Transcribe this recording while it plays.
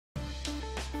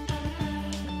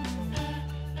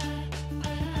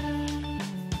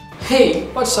Hey,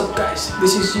 what's up guys?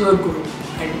 This is your Guru,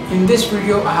 and in this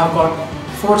video I have got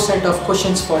 4 set of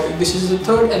questions for you. This is the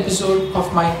third episode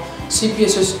of my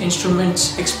CPSS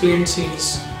Instruments Explained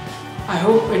series. I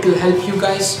hope it will help you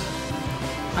guys,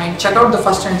 and check out the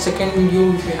first and second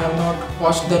video if you have not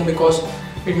watched them, because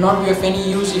it will not be of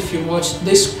any use if you watch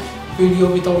this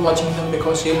video without watching them,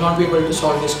 because you will not be able to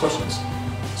solve these questions.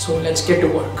 So let's get to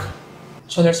work.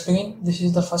 So let's begin. This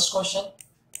is the first question.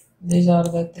 These are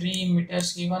the 3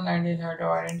 meters given and you have to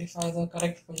identify the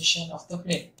correct position of the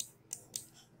plane.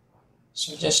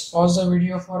 So just pause the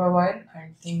video for a while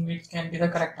and think which can be the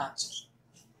correct answer.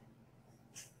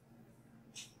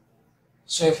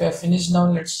 So if you have finished now,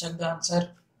 let's check the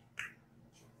answer.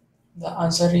 The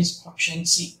answer is option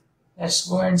C. Let's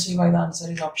go and see why the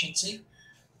answer is option C.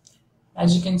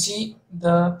 As you can see,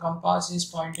 the compass is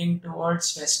pointing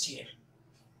towards west here.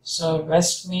 So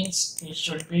west means it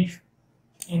should be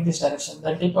in this direction.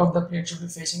 The tip of the plate should be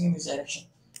facing in this direction.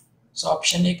 So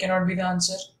option A cannot be the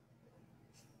answer.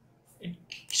 It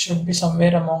should be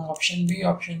somewhere among option B,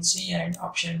 option C and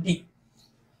option D.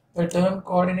 The turn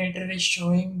coordinator is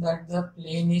showing that the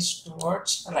plane is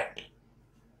towards right.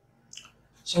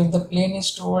 So if the plane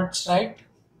is towards right,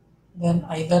 then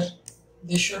either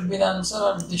this should be the answer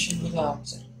or this should be the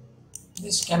answer.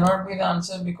 This cannot be the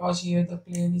answer because here the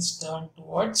plane is turned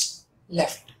towards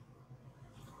left.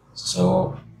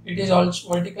 So it is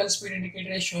also vertical speed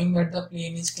indicator is showing that the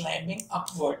plane is climbing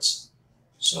upwards.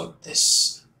 So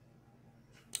that's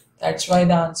why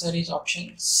the answer is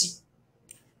option C.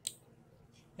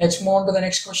 Let's move on to the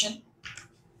next question.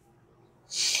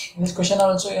 In this question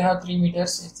also you have 3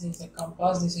 meters. This is a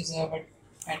compass, this is a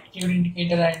attitude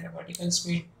indicator and a vertical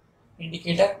speed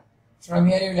indicator. From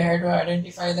here you will have to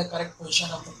identify the correct position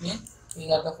of the plane.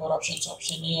 These are the 4 options: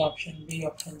 option A, option B,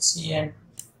 option C and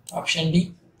option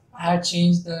D. I have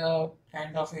changed the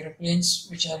kind of aeroplanes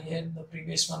which are here. In the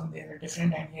previous one they were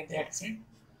different and here they are different.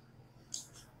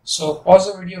 So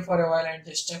pause the video for a while and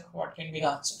just check what can be the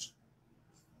answer.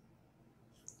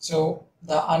 So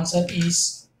the answer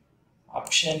is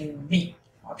option B.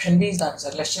 Option B is the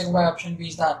answer. Let's check why option B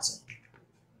is the answer.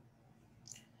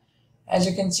 As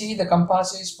you can see, the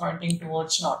compass is pointing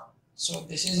towards north. So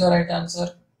this is the right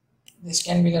answer. This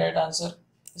can be the right answer.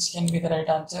 This can be the right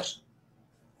answer.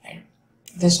 And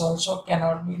this also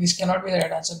cannot be. This cannot be the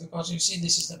right answer because you see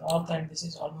this is the north and this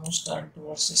is almost turned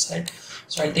towards this side.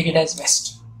 So I'll take it as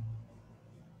west.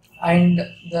 And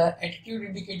the attitude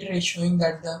indicator is showing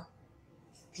that the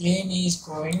plane is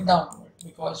going downward,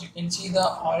 because you can see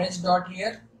the orange dot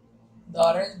here. The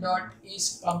orange dot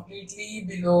is completely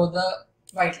below the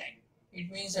white line. It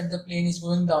means that the plane is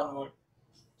going downward.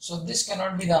 So this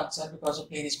cannot be the answer because the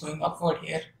plane is going upward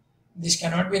here. This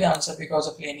cannot be the answer because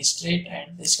the plane is straight,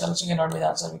 and this also cannot be the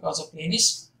answer because the plane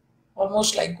is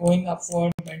almost like going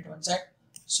upward, bent one side.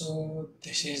 So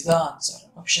this is the answer,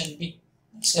 option B.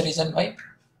 That's the reason why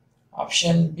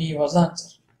option B was the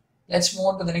answer. Let's move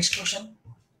on to the next question.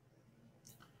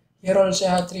 Here also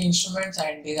I have 3 instruments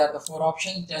and these are the 4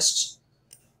 options. Just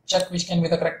check which can be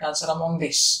the correct answer among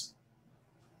these.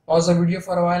 Pause the video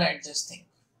for a while and just think.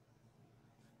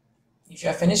 If you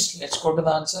have finished, let's go to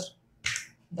the answer.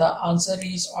 The answer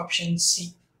is option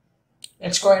C.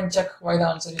 Let's go and check why the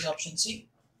answer is option C.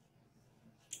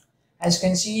 As you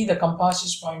can see, the compass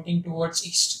is pointing towards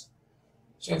east.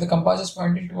 So if the compass is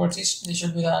pointing towards east, this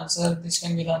should be the answer. This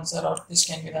can be the answer, or this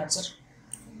can be the answer.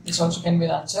 This also can be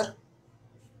the answer.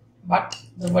 But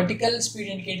the vertical speed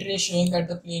indicator is showing that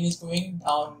the plane is going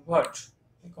downward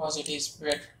because it is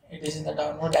in the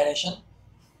downward direction.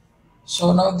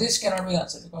 So now this cannot be the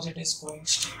answer because it is going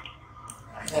straight.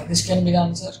 This can be the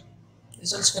answer.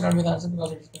 This also cannot be the answer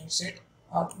because it is going straight.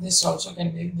 This also can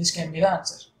be. This can be the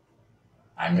answer.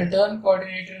 And the turn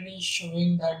coordinator is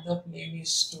showing that the plane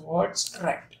is towards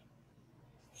right.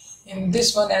 In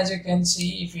this one, as you can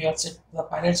see, if you have the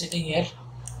pilot sitting here,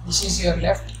 this is your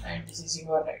left and this is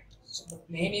your right. So the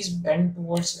plane is bent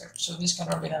towards left. So this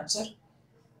cannot be the answer.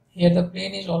 Here the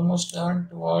plane is almost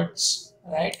turned towards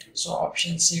right. So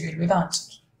option C will be the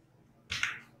answer.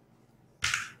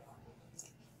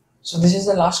 So this is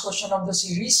the last question of the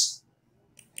series.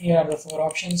 Here are the 4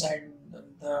 options and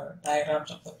the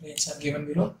diagrams of the planes are given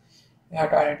below. You have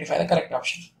to identify the correct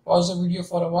option. Pause the video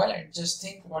for a while and just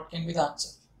think what can be the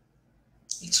answer.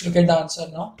 Let's look at the answer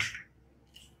now.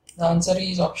 The answer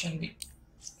is option B.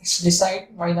 Let's decide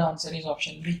why the answer is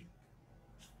option B.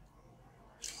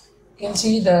 You can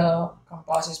see the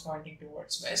compass is pointing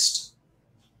towards west.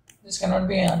 This cannot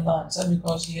be the answer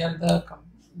because here the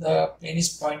plane is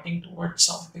pointing towards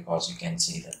south, because you can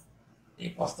see the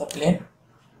tip of the plane.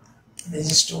 This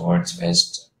is towards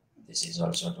west, this is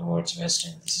also towards west,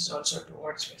 and this is also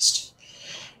towards west.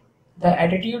 The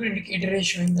attitude indicator is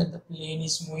showing that the plane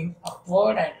is moving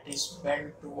upward and it is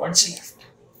bent towards left.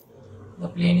 The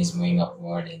plane is moving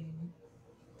upward in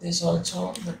this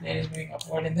also, the plane is moving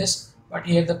upward in this, but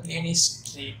here the plane is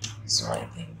straight. So I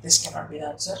think this cannot be the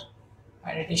answer.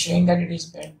 And it is showing that it is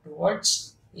bent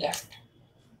towards left.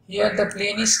 Here the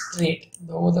plane is straight,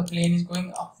 though the plane is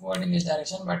going upward in this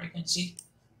direction, but you can see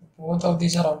both of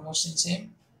these are almost in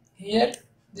same. Here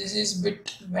this is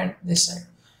bit bent this side.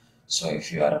 So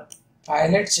if you are a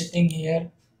pilot sitting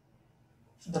here,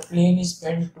 the plane is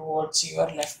bent towards your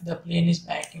left, the plane is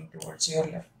backing towards your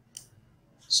left.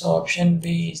 So option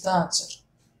B is the answer.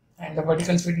 And the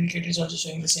vertical speed indicator is also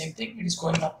showing the same thing, it is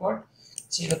going upward.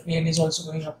 See, the plane is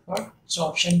also going upward. So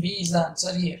option B is the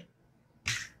answer here.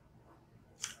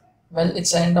 Well,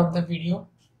 it's the end of the video.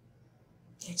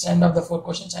 It's the end of the 4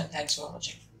 questions, and thanks for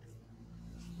watching.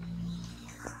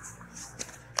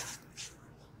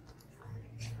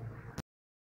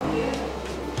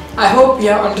 I hope you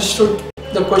have understood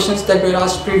the questions that were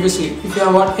asked previously. If you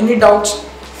have got any doubts,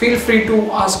 feel free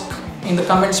to ask in the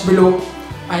comments below.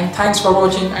 And thanks for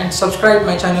watching, and subscribe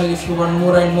my channel if you want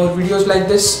more and more videos like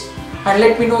this. And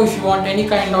let me know if you want any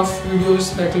kind of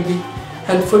videos that will be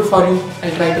helpful for you.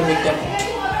 I'll try to make them out.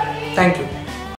 Thank you.